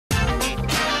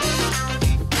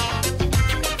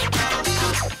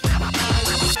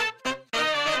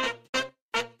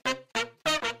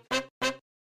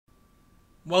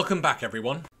Welcome back,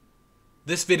 everyone.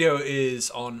 This video is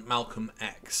on Malcolm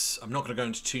X. I'm not going to go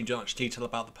into too much detail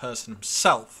about the person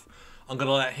himself. I'm going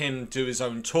to let him do his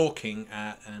own talking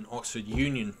at an Oxford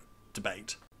Union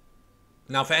debate.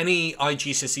 Now, for any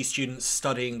IGCSE students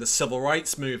studying the civil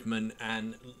rights movement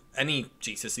and any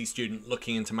GCSE student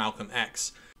looking into Malcolm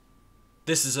X,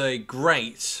 this is a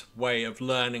great way of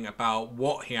learning about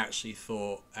what he actually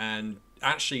thought and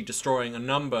actually destroying a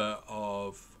number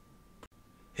of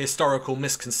historical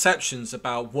misconceptions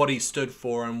about what he stood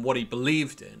for and what he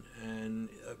believed in, and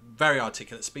a very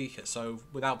articulate speaker. So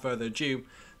without further ado,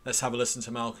 let's have a listen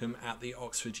to Malcolm at the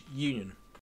Oxford Union.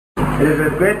 It is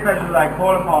a great pleasure that I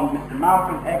call upon Mr.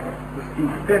 Malcolm X to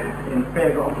speak fifth in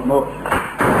favour of the motion.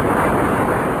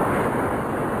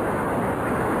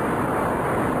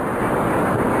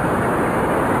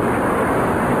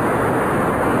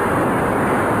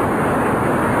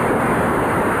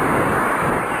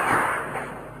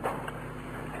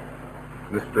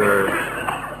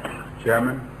 Mr.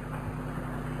 Chairman,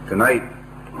 tonight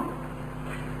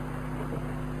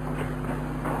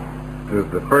is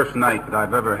the first night that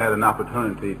I've ever had an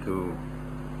opportunity to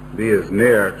be as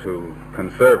near to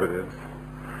conservatives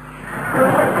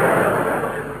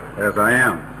as I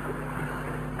am.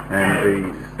 And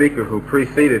the speaker who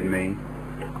preceded me,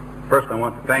 first I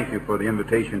want to thank you for the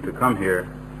invitation to come here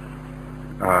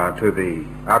to the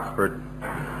Oxford.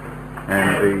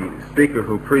 And the speaker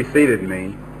who preceded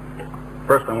me,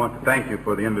 first I want to thank you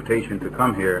for the invitation to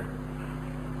come here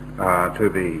to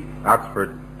the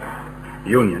Oxford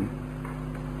Union.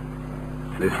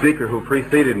 The speaker who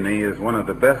preceded me is one of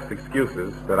the best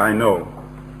excuses that I know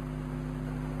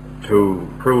to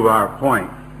prove our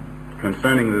point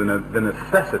concerning the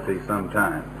necessity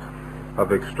sometimes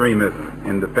of extremism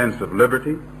in defense of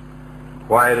liberty,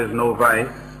 why it is no vice,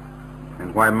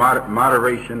 and why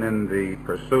moderation in the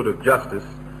pursuit of justice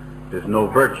is no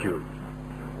virtue.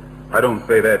 I don't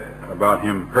say that about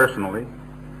him personally,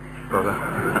 but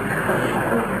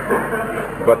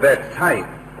that type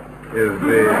is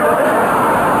the...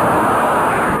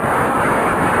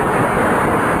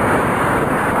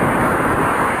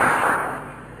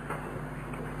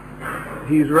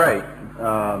 He's right.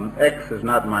 X is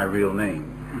not my real name.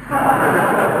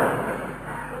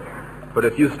 But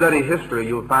if you study history,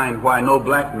 you'll find why no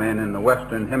black man in the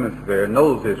Western Hemisphere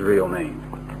knows his real name.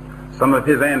 Some of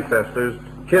his ancestors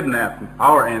kidnapped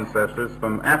our ancestors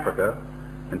from Africa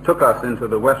and took us into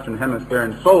the Western Hemisphere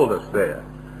and sold us there.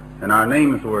 And our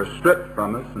names were stripped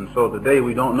from us, and so today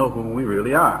we don't know who we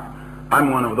really are.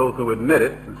 I'm one of those who admit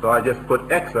it, and so I just put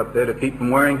X up there to keep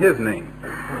from wearing his name.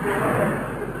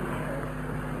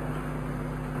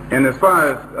 And as far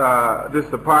as this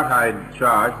apartheid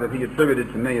charge that he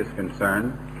attributed to me is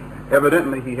concerned,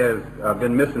 evidently he has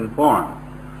been misinformed.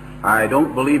 I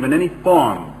don't believe in any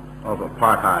form of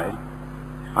apartheid.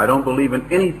 I don't believe in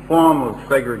any form of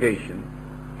segregation.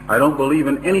 I don't believe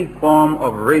in any form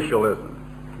of racialism.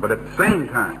 But at the same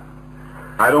time,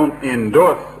 I don't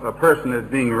endorse a person as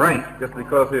being right just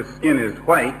because his skin is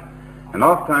white. And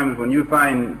oftentimes when you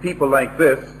find people like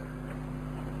this,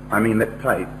 I mean that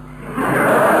type,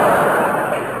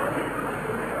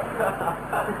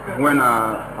 when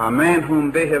a man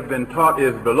whom they have been taught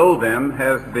is below them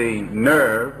has the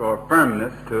nerve or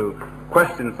firmness to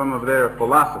question some of their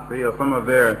philosophy or some of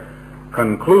their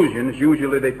conclusions,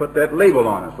 usually they put that label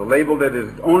on us, a label that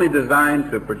is only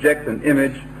designed to project an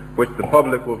image which the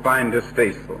public will find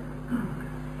distasteful.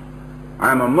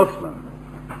 I'm a Muslim.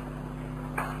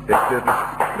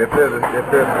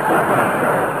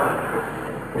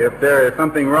 If there is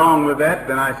something wrong with that,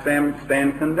 then I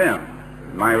stand condemned.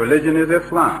 My religion is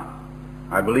Islam.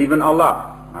 I believe in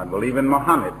Allah. I believe in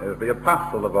Muhammad as the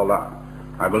apostle of Allah.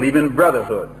 I believe in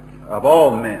brotherhood of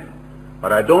all men.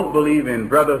 But I don't believe in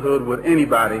brotherhood with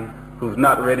anybody who's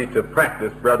not ready to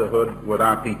practice brotherhood with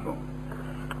our people.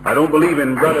 I don't believe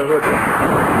in brotherhood.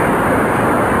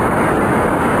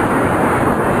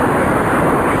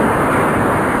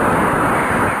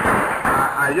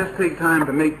 I just take time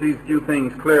to make these few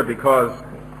things clear because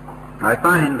I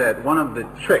find that one of the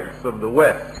tricks of the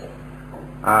West,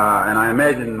 and I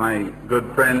imagine my good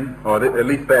friend, or at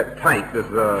least that type, is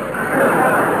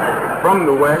from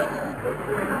the West.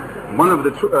 One of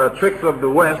the tricks of the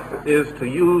West is to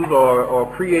use or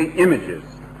create images.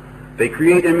 They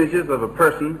create images of a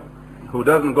person who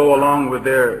doesn't go along with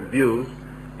their views,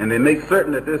 and they make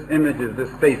certain that this image is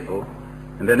distasteful,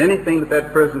 and that anything that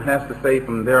that person has to say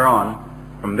from there on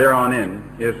in,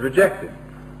 is rejected.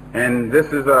 And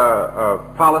this is a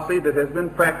policy that has been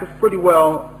practiced pretty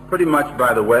much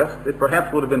by the West. It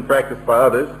perhaps would have been practiced by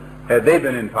others had they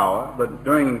been in power, but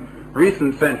during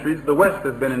recent centuries, the West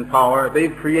has been in power.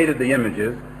 They've created the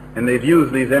images, and they've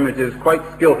used these images quite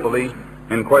skillfully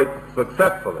and quite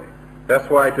successfully. That's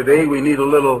why today we need a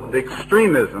little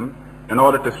extremism in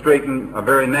order to straighten a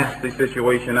very nasty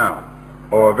situation out,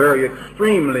 or a very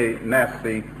extremely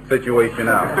nasty situation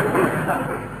out.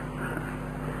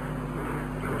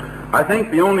 I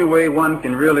think the only way one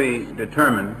can really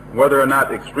determine whether or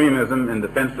not extremism in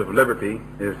defense of liberty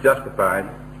is justified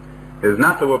is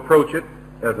not to approach it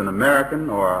as an American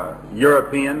or a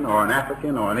European or an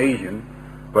African or an Asian,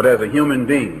 but as a human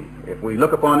being. If we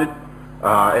look upon it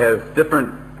as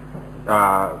different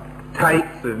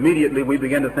types, immediately we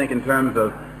begin to think in terms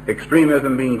of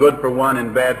extremism being good for one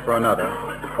and bad for another,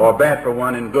 or bad for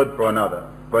one and good for another.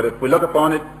 But if we look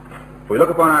upon it, if we look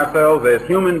upon ourselves as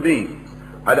human beings,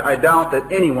 I doubt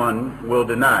that anyone will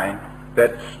deny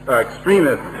that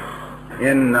extremism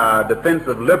in defense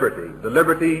of liberty, the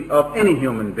liberty of any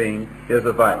human being, is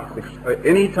a vice.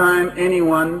 Anytime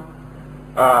anyone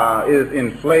is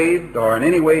enslaved or in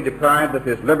any way deprived of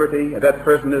his liberty, that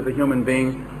person is a human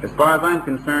being. As far as I'm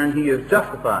concerned, he is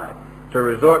justified to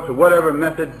resort to whatever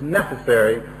methods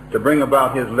necessary to bring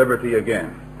about his liberty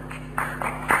again.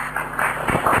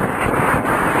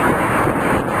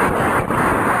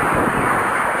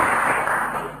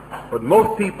 But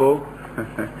most people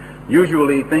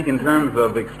usually think in terms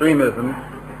of extremism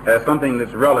as something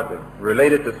that's relative,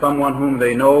 related to someone whom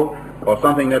they know or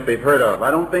something that they've heard of.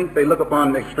 I don't think they look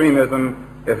upon extremism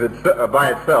as it's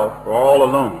by itself or all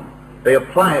alone. They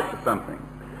apply it to something.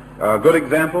 A good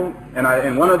example,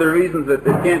 and one of the reasons that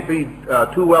it can't be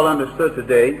too well understood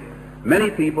today, many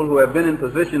people who have been in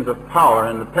positions of power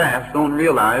in the past don't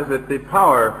realize that the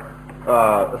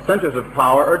centers of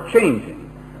power are changing.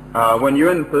 When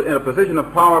you're in a position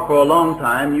of power for a long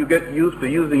time, you get used to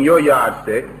using your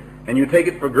yardstick, and you take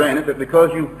it for granted that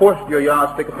because you forced your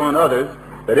yardstick upon others,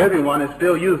 that everyone is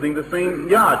still using the same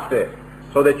yardstick,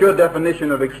 so that your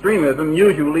definition of extremism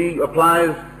usually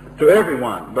applies to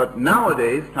everyone. But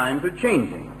nowadays, times are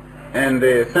changing, and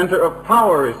the center of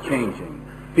power is changing.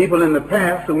 People in the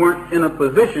past who weren't in a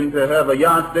position to have a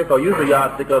yardstick or use a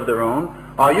yardstick of their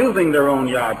own are using their own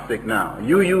yardstick now.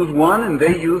 You use one and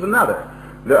they use another.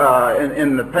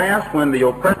 In the past, when the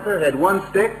oppressor had one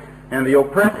stick and the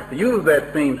oppressed used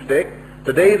that same stick,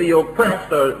 today the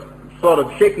oppressed are sort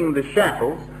of shaking the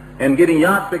shackles and getting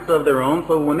yardsticks of their own.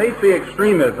 So when they say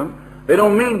extremism, they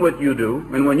don't mean what you do,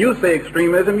 and when you say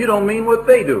extremism, you don't mean what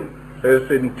they do. There's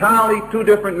entirely two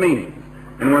different meanings.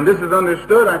 And when this is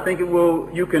understood, I think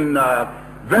you can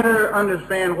better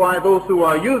understand why those who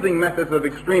are using methods of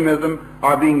extremism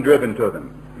are being driven to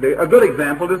them. A good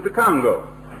example is the Congo.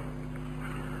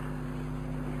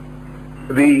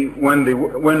 When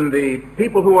the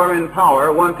people who are in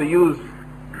power want to use,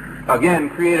 again,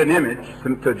 create an image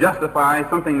to justify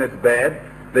something that's bad,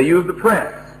 they use the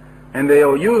press. And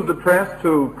they'll use the press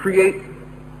to create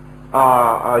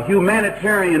a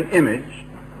humanitarian image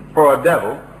for a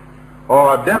devil,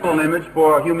 or a devil image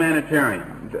for a humanitarian.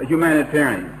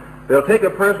 They'll take a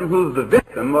person who's the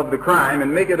victim of the crime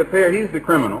and make it appear he's the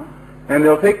criminal, and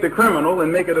they'll take the criminal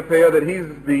and make it appear that he's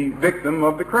the victim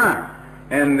of the crime.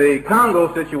 And the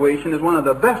Congo situation is one of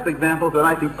the best examples that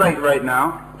I can cite right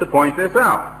now to point this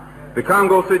out. The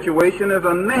Congo situation is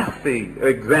a nasty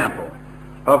example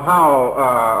of how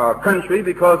a country,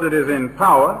 because it is in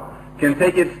power, can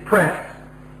take its press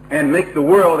and make the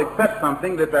world accept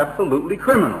something that's absolutely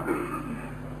criminal.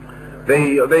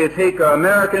 They take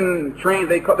American trained,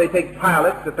 they take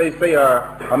pilots that they say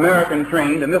are American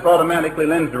trained, and this automatically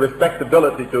lends the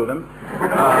respectability to them.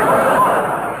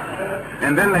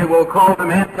 And then they will call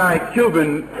them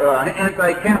anti-Cuban,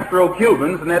 anti-Castro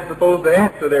Cubans, and that's supposed to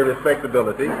add to their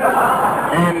respectability,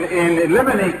 and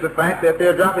eliminate the fact that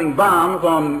they're dropping bombs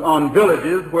on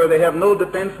villages where they have no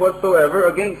defense whatsoever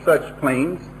against such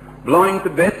planes, blowing to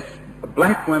bits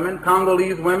black women,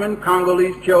 Congolese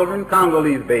children,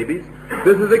 Congolese babies.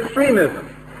 This is extremism,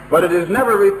 but it is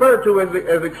never referred to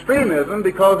as extremism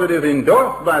because it is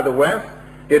endorsed by the West.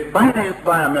 It's financed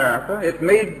by America. It's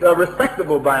made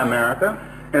respectable by America.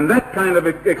 And that kind of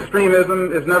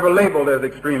extremism is never labeled as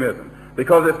extremism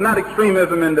because it's not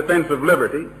extremism in defense of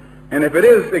liberty. And if it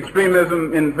is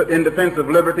extremism in defense of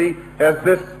liberty, as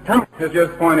this type has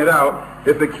just pointed out,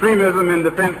 it's extremism in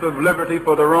defense of liberty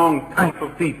for the wrong type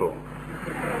of people.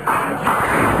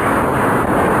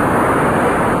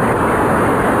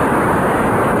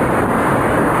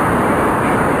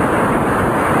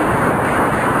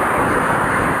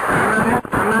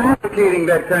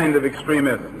 That kind of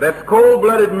extremism. That's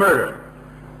cold-blooded murder.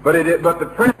 But the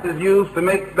press is used to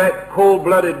make that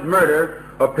cold-blooded murder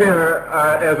appear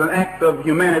as an act of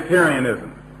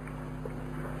humanitarianism.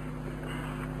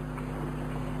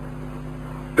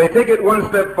 They take it one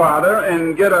step farther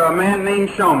and get a man named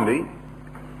Shambi,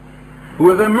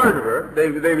 who is a murderer. They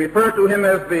refer to him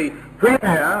as the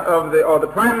premier of the, or the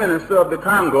prime minister of the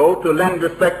Congo, to lend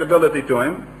respectability to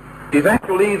him. He's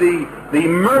actually the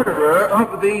murderer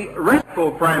of the rightful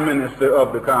prime minister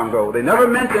of the Congo. They never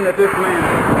mention that this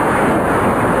man...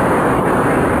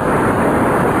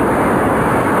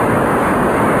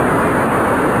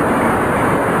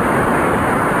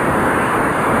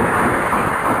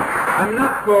 I'm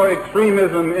not for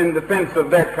extremism in defense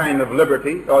of that kind of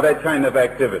liberty or that kind of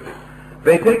activity.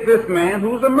 They take this man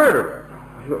who's a murderer.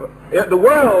 The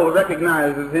world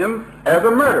recognizes him as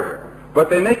a murderer, but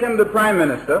they make him the prime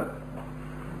minister.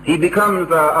 He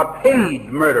becomes a paid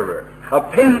murderer, a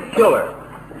paid killer,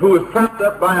 who is propped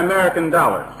up by American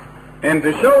dollars. And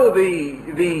to show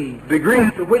the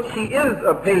degree to which he is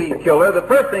a paid killer, the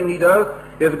first thing he does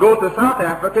is go to South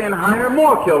Africa and hire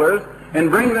more killers and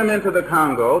bring them into the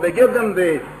Congo. They give them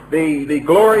the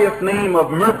glorious name of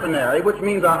mercenary, which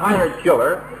means a hired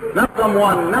killer, not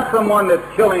someone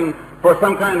that's killing for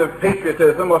some kind of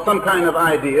patriotism or some kind of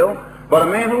ideal, but a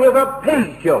man who is a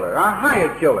paid killer, a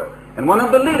hired killer. And one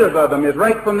of the leaders of them is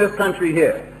right from this country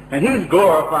here. And he's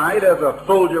glorified as a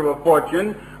soldier of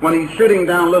fortune when he's shooting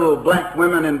down little black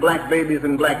women and black babies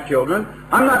and black children.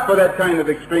 I'm not for that kind of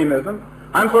extremism.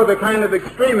 I'm for the kind of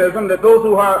extremism that those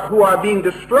who are being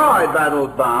destroyed by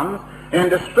those bombs and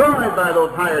destroyed by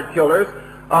those hired killers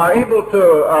are able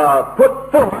to put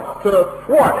forth to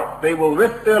thwart it. They will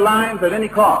risk their lives at any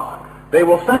cost. They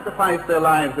will sacrifice their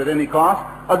lives at any cost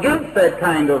against that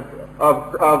kind of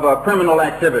criminal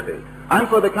activity. I'm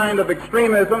for the kind of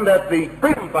extremism that the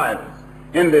freedom fighters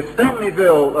in the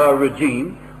Stanleyville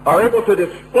regime are able to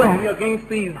display against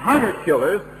these hired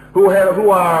killers who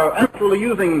are actually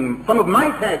using some of my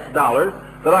tax dollars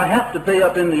that I have to pay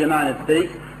up in the United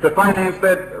States to finance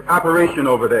that operation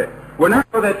over there. We're not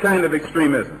for that kind of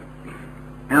extremism.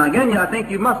 And again, I think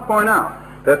you must point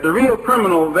out that the real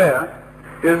criminal there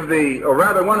is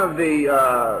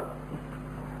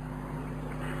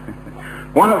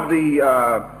one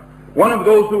of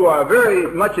those who are very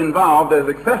much involved as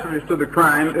accessories to the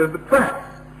crime is the press.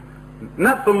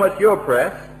 Not so much your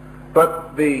press,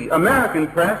 but the American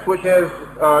press, which has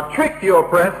tricked your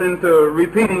press into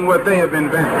repeating what they have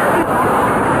invented.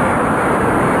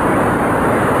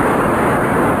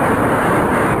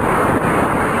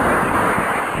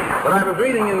 But I was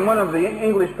reading in one of the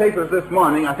English papers this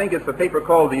morning, I think it's a paper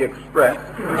called The Express,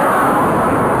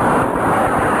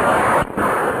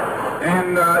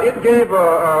 and it gave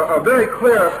a very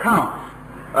clear account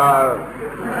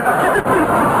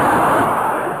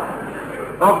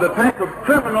of the type of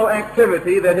criminal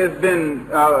activity that has been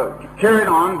carried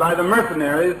on by the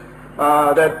mercenaries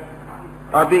that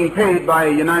are being paid by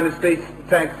United States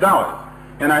tax dollars.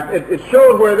 And it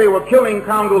showed where they were killing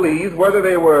Congolese, whether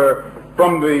they were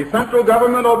from the central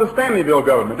government or the Stanleyville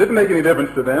government. It didn't make any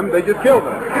difference to them. They just killed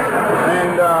them.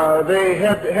 And they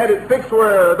had it fixed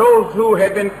where those who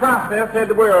had been processed had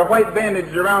to wear a white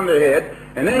bandage around their head,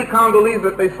 and any Congolese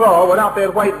that they saw without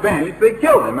that white bandage, they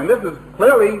killed them. And this is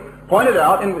clearly pointed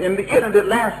out in the internet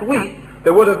last week.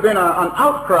 There would have been an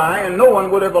outcry, and no one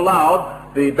would have allowed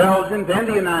the Belgians and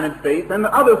the United States and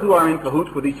the others who are in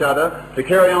cahoots with each other to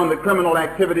carry on the criminal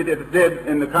activity that it did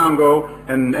in the Congo,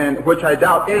 and which I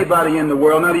doubt anybody in the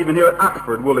world, not even here at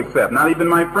Oxford, will accept, not even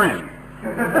my friend.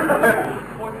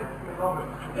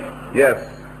 Yes.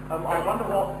 I wonder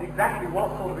exactly what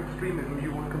sort of extremism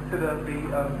you would consider the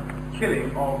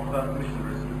killing of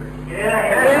missionaries to be.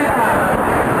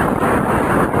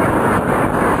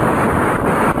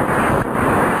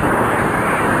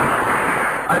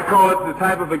 I call it the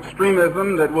type of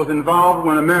extremism that was involved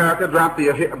when America dropped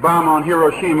the bomb on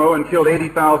Hiroshima and killed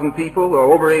 80,000 people,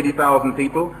 or over 80,000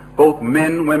 people, both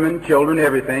men, women, children,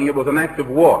 everything. It was an act of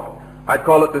war. I'd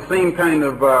call it the same kind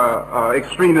of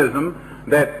extremism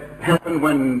that happened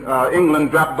when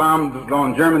England dropped bombs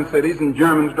on German cities and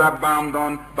Germans dropped bombs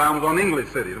on English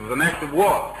cities. It was an act of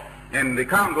war. And the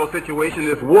Congo situation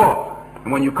is war.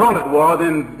 And when you call it war,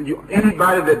 then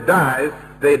anybody that dies,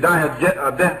 they die a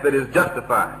death that is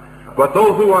justified. But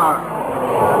those who are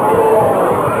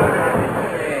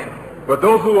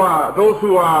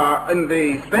in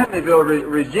the Stanleyville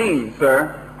regime,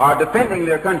 sir, are defending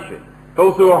their country.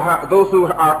 Those who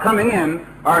are coming in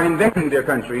are invading their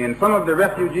country. And some of the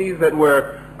refugees that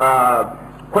were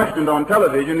questioned on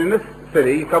television in this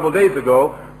city a couple of days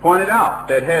ago pointed out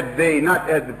that had the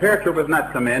paratroopers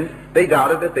not come in, they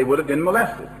doubted that they would have been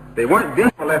molested. They weren't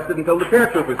being molested until the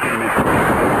paratroopers came in.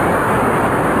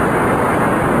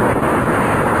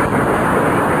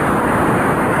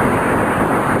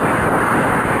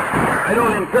 I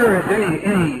don't encourage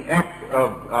any act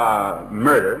of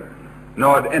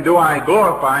nor do I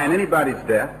glorify in anybody's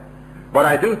death, but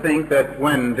I do think that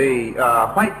when the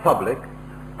white public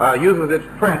uses its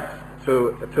press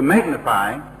to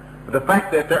magnify the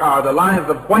fact that there are the lives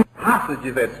of white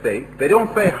hostages at stake, they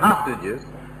don't say hostages.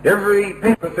 Every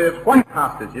paper says white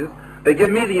hostages. They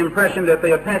give me the impression that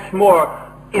they attach more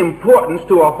importance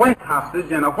to a white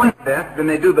hostage and a white death than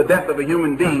they do the death of a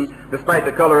human being, despite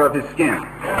the color of his skin.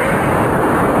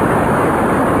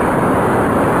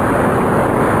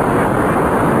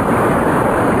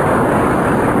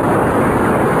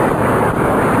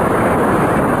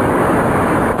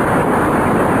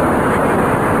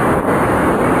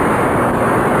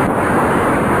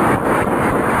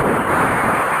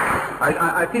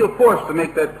 I feel forced to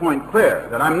make that point clear,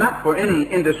 that I'm not for any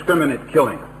indiscriminate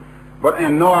killing,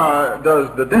 and nor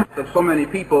does the death of so many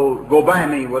people go by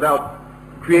me without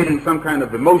creating some kind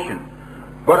of emotion.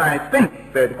 But I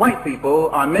think that white people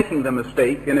are making the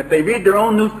mistake, and if they read their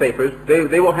own newspapers,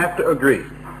 they will have to agree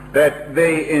that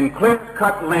they, in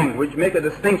clear-cut language, make a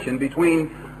distinction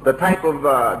between the type of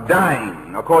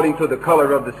dying according to the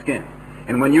color of the skin.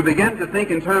 And when you begin to think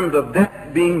in terms of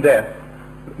death being death,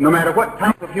 no matter what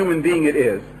type of human being it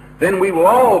is, then we will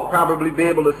all probably be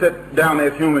able to sit down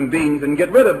as human beings and get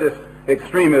rid of this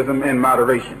extremism and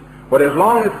moderation. But as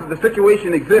long as the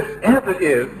situation exists as it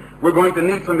is, we're going to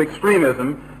need some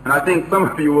extremism, and I think some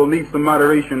of you will need some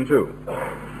moderation too.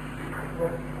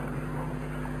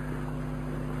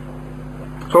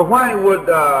 So why would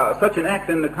such an act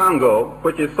in the Congo,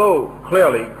 which is so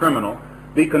clearly criminal,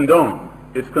 be condoned?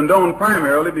 It's condoned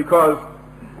primarily because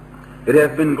it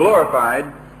has been glorified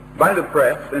by the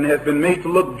press and has been made to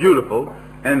look beautiful,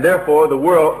 and therefore the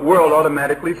world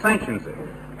automatically sanctions it.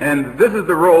 And this is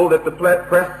the role that the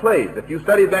press plays. If you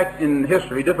study back in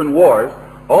history, different wars,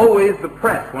 always the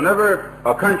press, whenever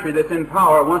a country that's in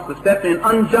power wants to step in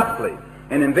unjustly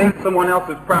and invade someone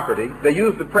else's property, they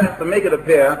use the press to make it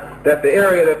appear that the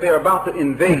area that they're about to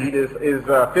invade is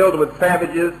filled with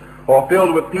savages, or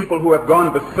filled with people who have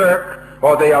gone berserk,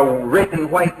 or they are raping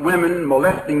white women,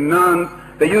 molesting nuns.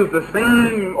 They use the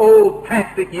same old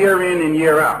tactic year in and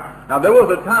year out. Now, there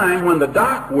was a time when the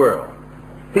dark world,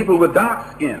 people with dark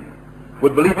skin,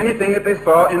 would believe anything that they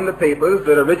saw in the papers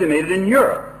that originated in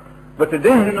Europe. But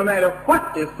today, no matter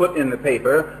what is put in the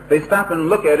paper, they stop and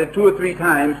look at it 2 or 3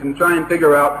 times and try and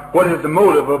figure out what is the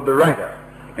motive of the writer.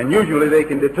 And usually they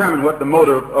can determine what the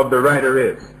motive of the writer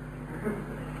is.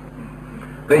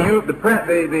 They use the press,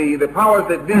 the powers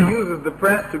that be uses the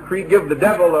press to give the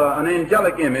devil an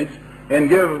angelic image, and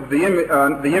give the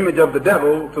image of the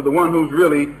devil to the one who's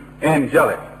really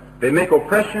angelic. They make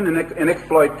oppression and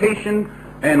exploitation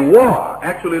and war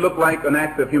actually look like an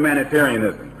act of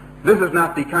humanitarianism. This is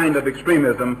not the kind of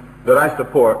extremism that I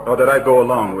support or that I go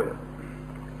along with.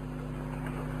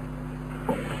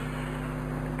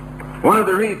 One of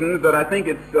the reasons that I think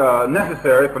it's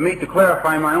necessary for me to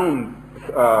clarify my own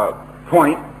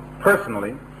point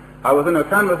personally, I was in a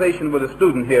conversation with a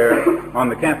student here on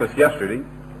the campus yesterday,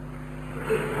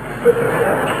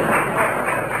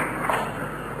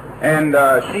 and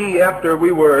she, after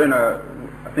we were in I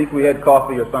think we had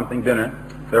coffee or something, dinner,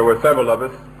 there were several of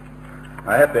us.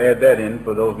 I have to add that in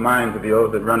for those minds of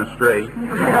yours that run astray.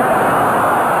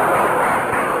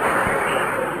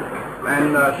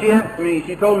 And she asked me,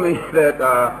 she told me that,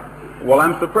 well,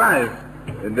 I'm surprised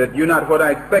that you're not what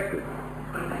I expected.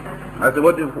 I said,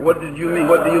 what did you mean?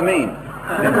 What do you mean?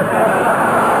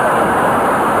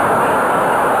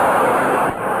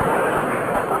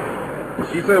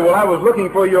 She said, well, I was looking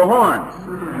for your horns.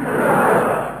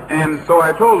 And so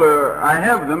I told her, I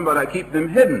have them, but I keep them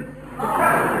hidden.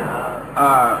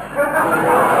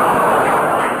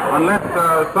 Unless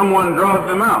someone draws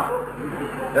them out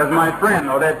as my friend,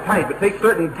 or that type. It takes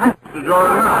certain types to draw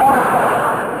them out.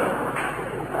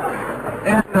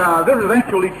 And this is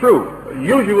actually true.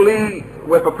 Usually,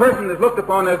 if a person is looked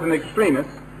upon as an extremist,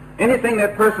 anything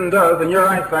that person does in your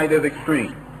eyesight is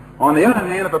extreme. On the other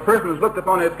hand, if a person is looked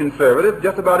upon as conservative,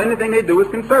 just about anything they do is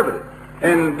conservative.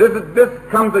 And this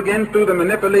comes again through the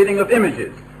manipulating of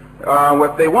images.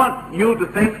 What they want you to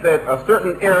think that a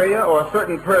certain area or a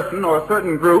certain person or a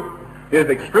certain group is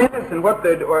extremist, and what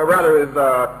they, or rather is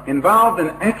involved in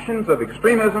actions of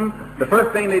extremism, the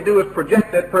first thing they do is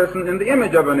project that person in the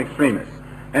image of an extremist.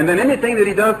 And then anything that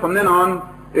he does from then on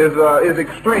is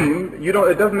extreme. It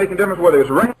doesn't make a difference whether it's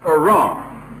right or wrong.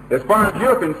 As far as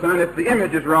you're concerned, if the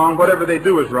image is wrong, whatever they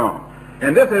do is wrong.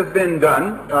 And this has been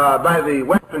done by the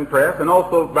Western press and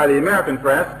also by the American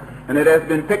press, and it has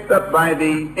been picked up by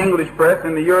the English press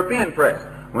and the European press.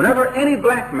 Whenever any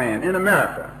black man in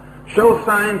America shows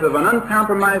signs of an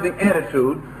uncompromising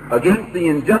attitude against the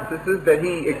injustices that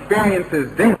he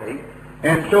experiences daily,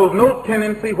 and shows no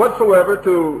tendency whatsoever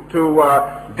to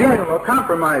deal or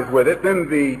compromise with it, then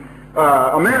the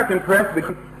American press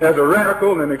becomes as a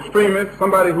radical and extremist,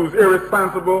 somebody who's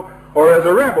irresponsible, or as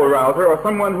a rebel rouser, or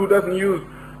someone who doesn't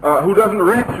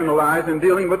rationalize in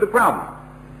dealing with the problem.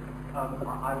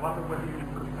 I wonder whether you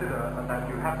consider that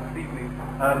you have this evening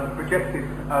projected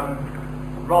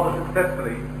rather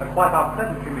successfully a quite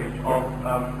unpleasant image of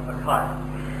a kite.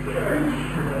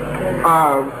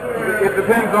 It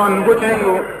depends on which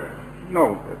angle.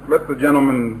 No, let the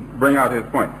gentleman bring out his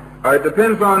point. It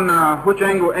depends on which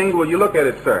angle you look at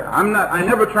it, sir. I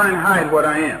never try and hide what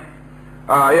I am.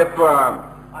 I'm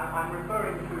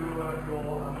referring to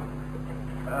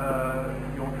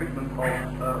your treatment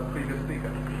of previous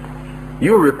speaker.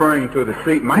 You're referring to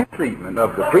my treatment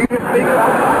of the previous speaker?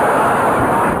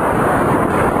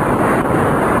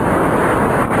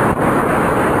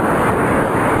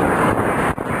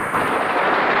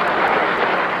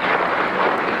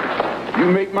 You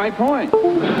make my point.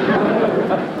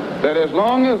 That as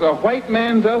long as a white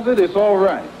man does it, it's all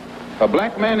right. A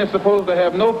black man is supposed to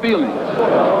have no feelings.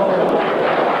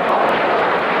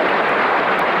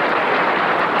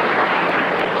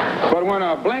 But when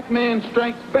a black man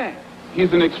strikes back,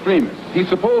 he's an extremist. He's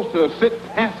supposed to sit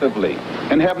passively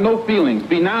and have no feelings,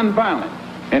 be nonviolent,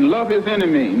 and love his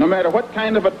enemy. No matter what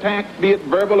kind of attack, be it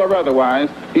verbal or otherwise,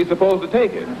 he's supposed to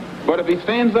take it. But if he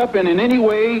stands up and in any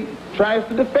way tries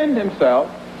to defend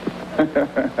himself,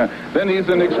 then he's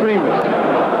an extremist.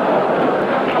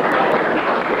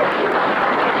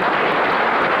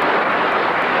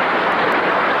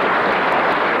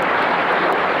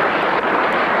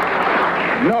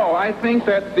 No, I think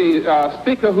that the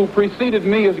speaker who preceded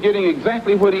me is getting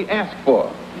exactly what he asked for.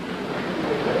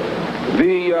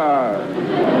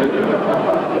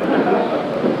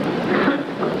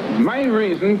 My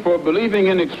reason for believing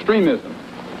in extremism,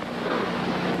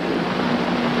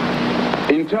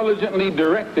 intelligently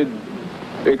directed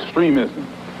extremism,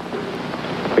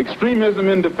 extremism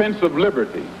in defense of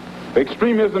liberty,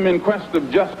 extremism in quest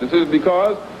of justice, is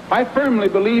because I firmly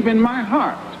believe in my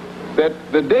heart that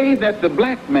the day that the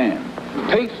black man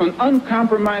takes an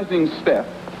uncompromising step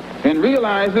and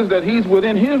realizes that he's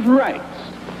within his rights,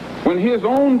 when his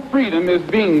own freedom is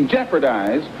being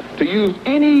jeopardized, to use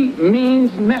any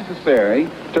means necessary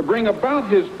to bring about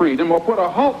his freedom or put a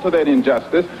halt to that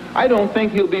injustice, I don't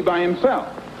think he'll be by himself.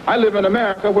 I live in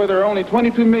America where there are only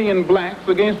 22 million blacks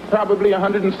against probably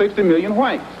 160 million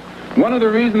whites. One of the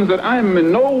reasons that I'm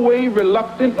in no way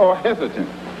reluctant or hesitant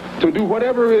to do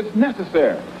whatever is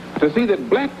necessary to see that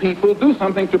black people do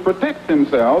something to protect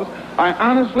themselves, I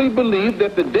honestly believe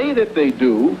that the day that they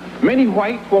do, many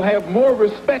whites will have more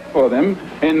respect for them,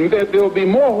 and that there will be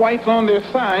more whites on their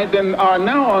side than are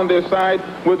now on their side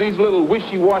with these little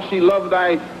wishy-washy love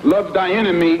thy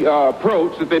enemy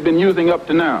approach that they've been using up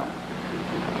to now.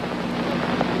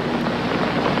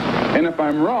 And if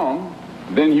I'm wrong,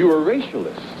 then you're a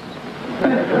racialist.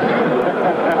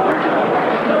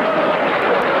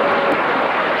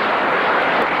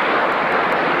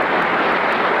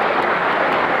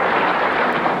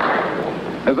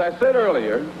 As I said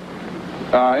earlier,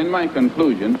 in my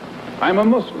conclusion, I'm a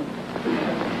Muslim.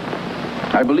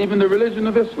 I believe in the religion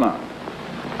of Islam.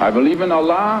 I believe in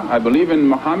Allah. I believe in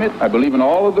Muhammad. I believe in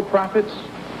all of the prophets.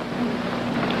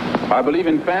 I believe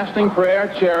in fasting,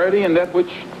 prayer, charity, and that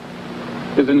which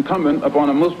is incumbent upon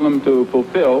a Muslim to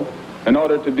fulfill in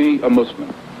order to be a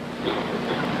Muslim.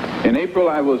 In April,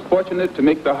 I was fortunate to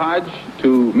make the Hajj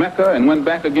to Mecca and went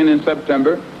back again in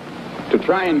September to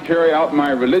try and carry out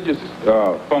my religious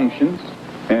functions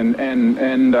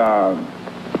and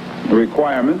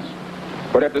requirements.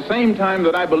 But at the same time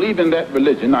that I believe in that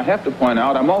religion, I have to point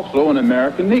out I'm also an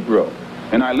American Negro.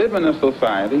 And I live in a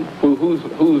society whose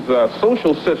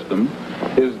social system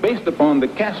is based upon the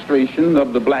castration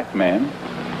of the black man,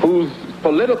 whose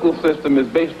political system is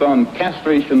based on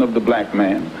castration of the black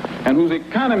man, and whose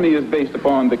economy is based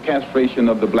upon the castration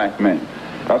of the black man.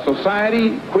 A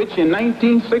society which in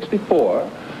 1964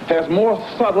 has more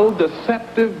subtle,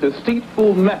 deceptive,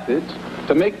 deceitful methods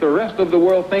to make the rest of the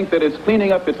world think that it's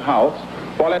cleaning up its house,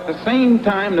 while at the same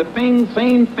time the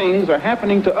same things are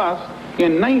happening to us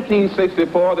in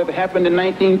 1964 that happened in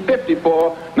 1954,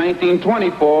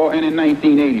 1924, and in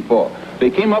 1984.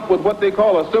 They came up with what they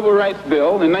call a civil rights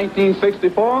bill in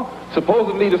 1964,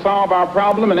 supposedly to solve our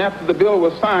problem, and after the bill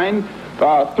was signed,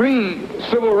 3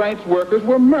 civil rights workers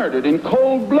were murdered in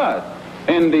cold blood.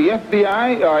 And the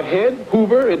FBI head,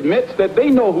 Hoover, admits that they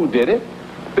know who did it.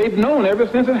 They've known ever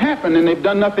since it happened, and they've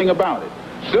done nothing about it.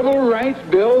 Civil rights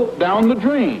bill down the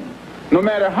drain. No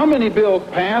matter how many bills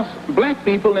pass, black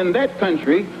people in that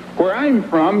country, where I'm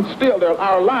from, still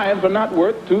our lives are not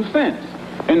worth 2 cents.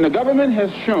 And the government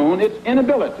has shown its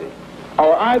inability,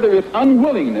 or either its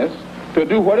unwillingness, to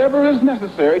do whatever is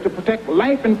necessary to protect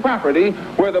life and property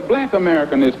where the black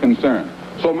American is concerned.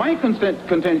 So my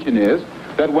contention is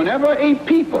that whenever a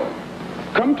people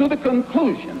come to the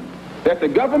conclusion that the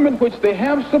government which they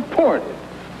have supported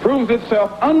proves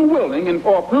itself unwilling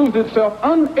or proves itself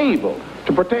unable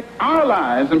to protect our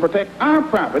lives and protect our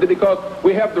property because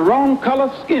we have the wrong color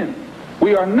skin,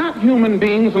 we are not human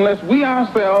beings unless we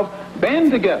ourselves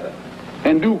band together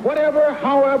and do whatever,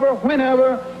 however,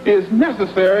 whenever is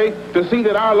necessary to see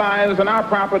that our lives and our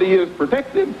property is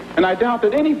protected. And I doubt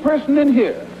that any person in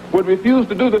here would refuse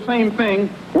to do the same thing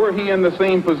were he in the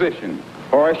same position,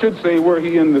 or I should say were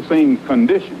he in the same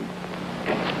condition.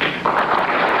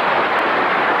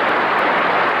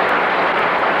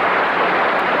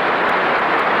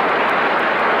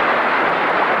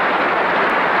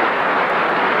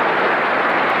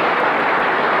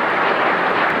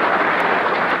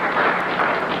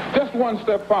 One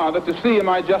step farther to see am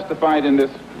I justified in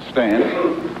this stand.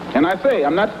 And I say,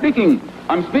 I'm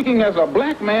speaking as a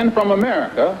black man from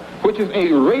America, which is a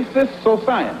racist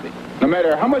society. No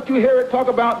matter how much you hear it talk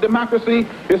about democracy,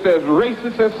 it's as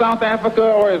racist as South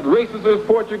Africa, or as racist as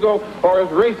Portugal, or as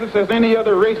racist as any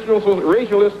other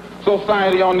racialist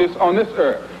society on this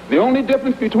earth. The only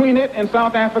difference between it and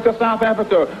South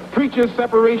Africa preaches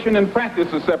separation and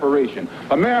practices separation.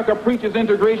 America preaches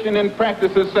integration and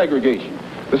practices segregation.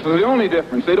 This is the only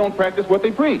difference. They don't practice what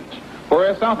they preach.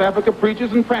 Whereas South Africa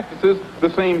preaches and practices the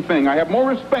same thing. I have more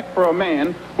respect for a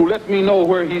man who lets me know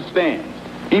where he stands,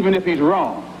 even if he's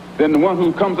wrong, than the one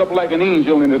who comes up like an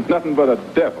angel and is nothing but a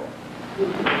devil.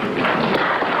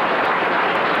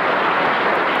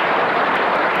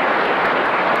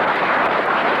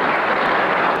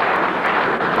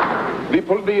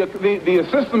 The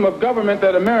system of government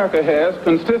that America has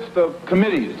consists of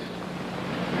committees.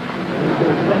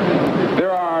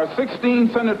 There are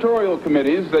 16 senatorial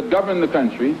committees that govern the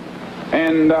country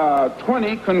and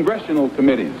 20 congressional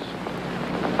committees.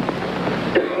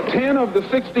 10 of the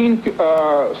 16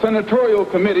 senatorial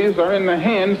committees are in the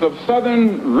hands of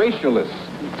Southern racialist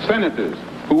senators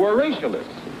who are racialists.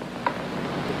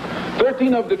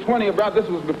 13 of the 20, this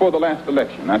was before the last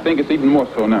election. I think it's even more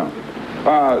so now.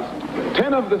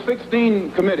 10 of the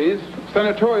 16 committees,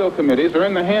 senatorial committees, are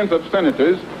in the hands of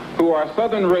senators who are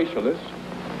Southern racialists.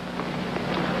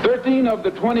 13 of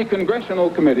the 20 congressional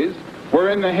committees were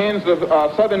in the hands of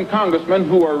Southern congressmen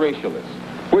who are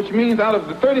racialists, which means out of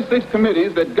the 36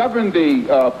 committees that govern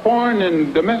the foreign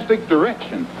and domestic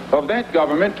direction of that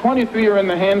government, 23 are in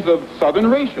the hands of Southern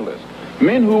racialists,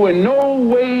 men who in no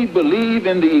way believe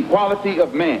in the equality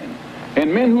of man,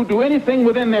 and men who do anything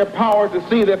within their power to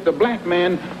see that the black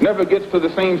man never gets to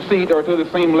the same seat or to the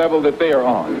same level that they are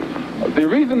on. The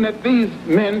reason that these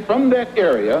men from that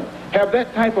area have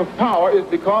that type of power is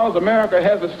because America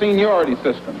has a seniority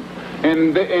system.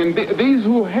 And these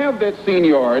who have that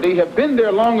seniority have been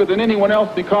there longer than anyone else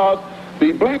because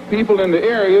the black people in the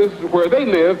areas where they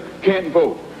live can't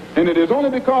vote. And it is only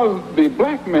because the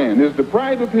black man is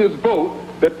deprived of his vote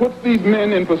that puts these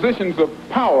men in positions of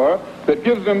power that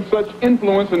gives them such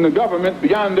influence in the government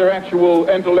beyond their actual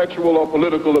intellectual or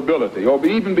political ability, or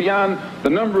even beyond the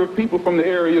number of people from the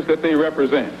areas that they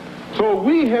represent. So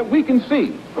we can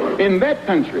see in that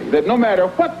country that no matter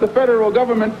what the federal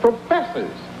government professes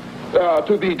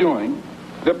to be doing,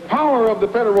 the power of the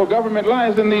federal government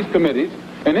lies in these committees.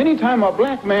 And any time a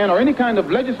black man or any kind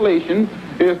of legislation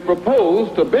is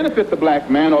proposed to benefit the black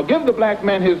man or give the black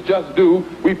man his just due,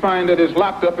 we find that it's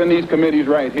locked up in these committees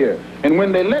right here. And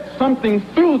when they let something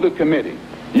through the committee,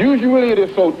 usually it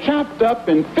is so chopped up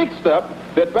and fixed up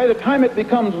that by the time it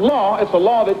becomes law, it's a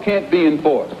law that can't be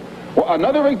enforced. Well,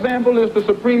 another example is the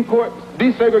Supreme Court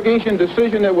desegregation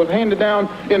decision that was handed down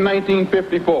in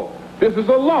 1954. This is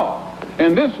a law.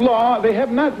 And this law, they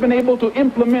have not been able to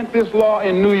implement this law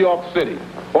in New York City,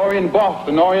 or in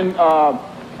Boston, or in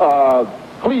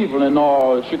Cleveland,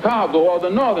 or Chicago, or the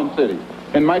northern cities.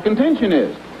 And my contention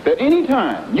is that any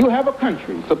time you have a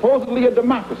country, supposedly a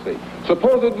democracy,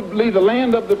 supposedly the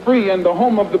land of the free and the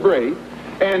home of the brave,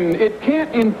 and it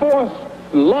can't enforce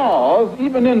laws,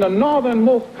 even in the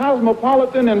northernmost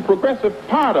cosmopolitan and progressive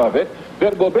part of it,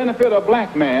 that will benefit a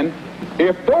black man,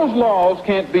 if those laws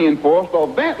can't be enforced, or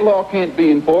that law can't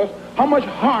be enforced, how much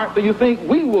heart do you think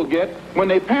we will get when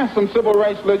they pass some civil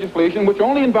rights legislation which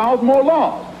only involves more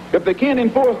laws? If they can't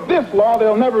enforce this law,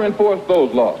 they'll never enforce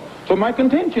those laws. So my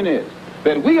contention is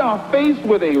that we are faced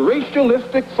with a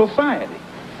racialistic society,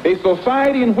 a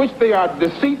society in which they are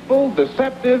deceitful,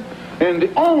 deceptive, and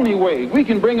the only way we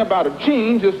can bring about a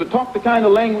change is to talk the kind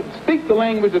of language, speak the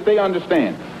language that they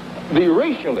understand. The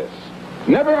racialists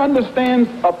never understands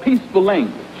a peaceful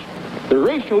language. The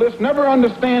racialist never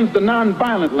understands the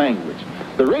nonviolent language.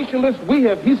 The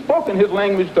racialist, he's spoken his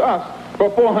language to us for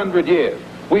 400 years.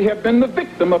 We have been the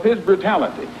victim of his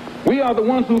brutality. We are the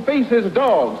ones who face his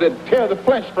dogs that tear the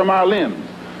flesh from our limbs,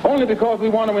 only because we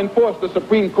want to enforce the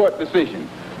Supreme Court decision.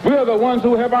 We are the ones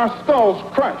who have our skulls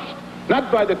crushed,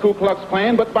 not by the Ku Klux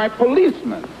Klan, but by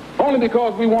policemen, only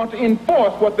because we want to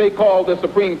enforce what they call the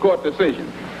Supreme Court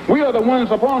decision. We are the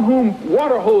ones upon whom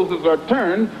water hoses are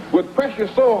turned with pressure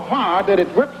so hard that it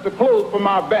rips the clothes from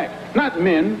our back. Not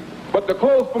men, but the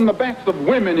clothes from the backs of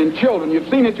women and children. You've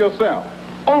seen it yourself.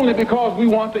 Only because we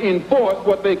want to enforce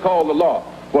what they call the law.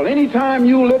 Well, anytime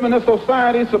you live in a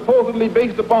society supposedly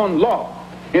based upon law,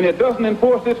 and it doesn't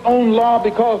enforce its own law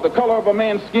because the color of a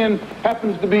man's skin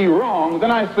happens to be wrong,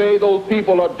 then I say those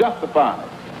people are justified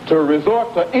to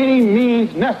resort to any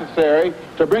means necessary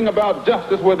to bring about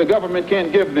justice where the government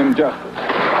can't give them justice.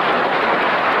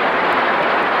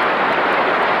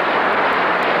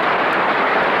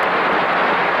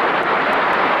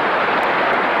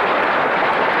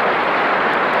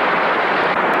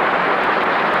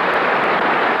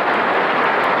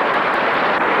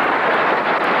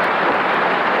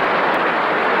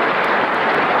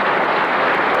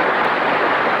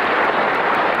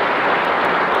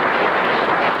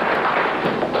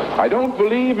 I don't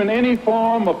believe in any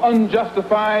form of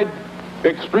unjustified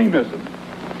extremism,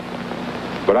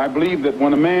 but I believe that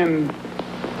when a man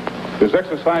is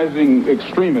exercising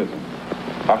extremism,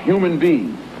 a human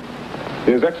being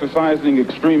is exercising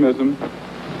extremism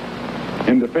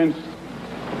in defense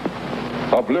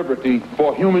of liberty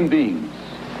for human beings,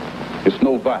 it's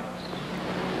no vice.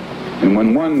 And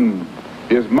when one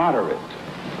is moderate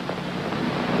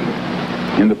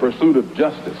in the pursuit of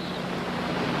justice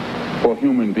for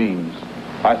human beings,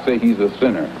 I say he's a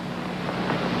sinner.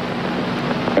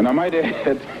 And I might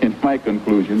add in my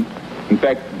conclusion, in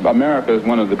fact, America is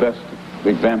one of the best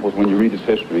examples when you read its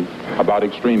history about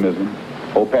extremism.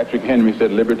 Old Patrick Henry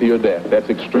said liberty or death. That's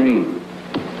extreme.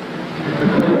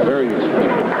 Very extreme.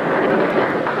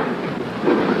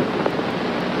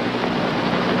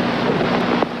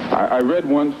 I read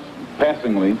once,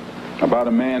 passingly, about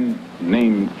a man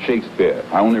named Shakespeare.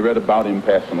 I only read about him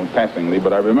passingly,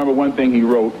 but I remember one thing he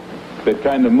wrote that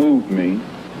kind of moved me.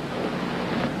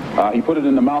 He put it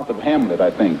in the mouth of Hamlet,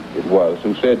 I think it was,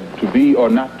 who said, to be or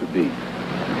not to be.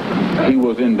 He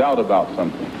was in doubt about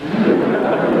something.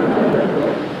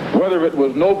 Whether it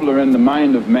was nobler in the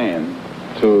mind of man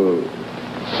to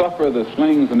suffer the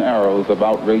slings and arrows of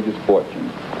outrageous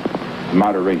fortune,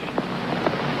 moderation,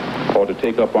 or to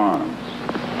take up arms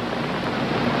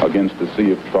against the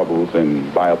sea of troubles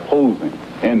and by opposing,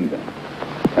 end them.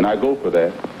 And I go for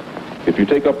that. If you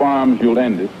take up arms, you'll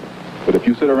end it. But if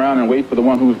you sit around and wait for the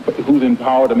one who's in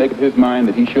power to make up his mind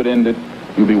that he should end it,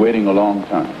 you'll be waiting a long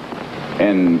time.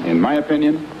 And in my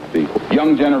opinion, the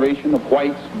young generation of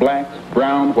whites, blacks,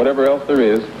 browns, whatever else there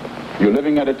is, you're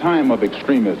living at a time of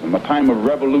extremism, a time of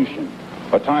revolution,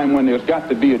 a time when there's got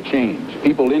to be a change.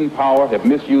 People in power have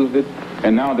misused it,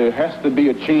 and now there has to be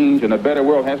a change, and a better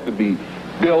world has to be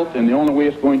built, and the only way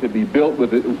it's going to be built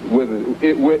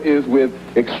is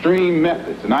with extreme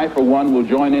methods. And I, for one, will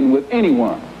join in with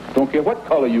anyone, don't care what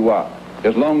color you are,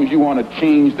 as long as you want to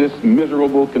change this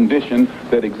miserable condition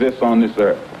that exists on this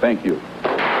earth. Thank you.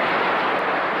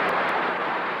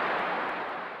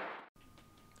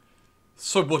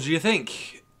 So what do you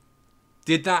think?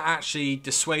 Did that actually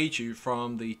dissuade you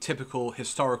from the typical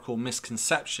historical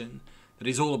misconception that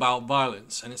is all about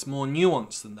violence, and it's more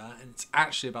nuanced than that, and it's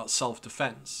actually about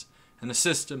self-defense and a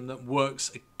system that works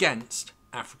against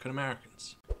African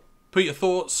Americans? Put your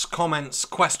thoughts, comments,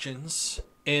 questions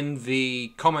in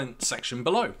the comment section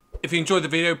below. If you enjoyed the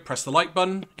video, press the like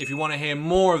button. If you want to hear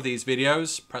more of these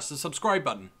videos, press the subscribe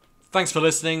button. Thanks for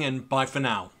listening, and bye for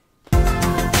now.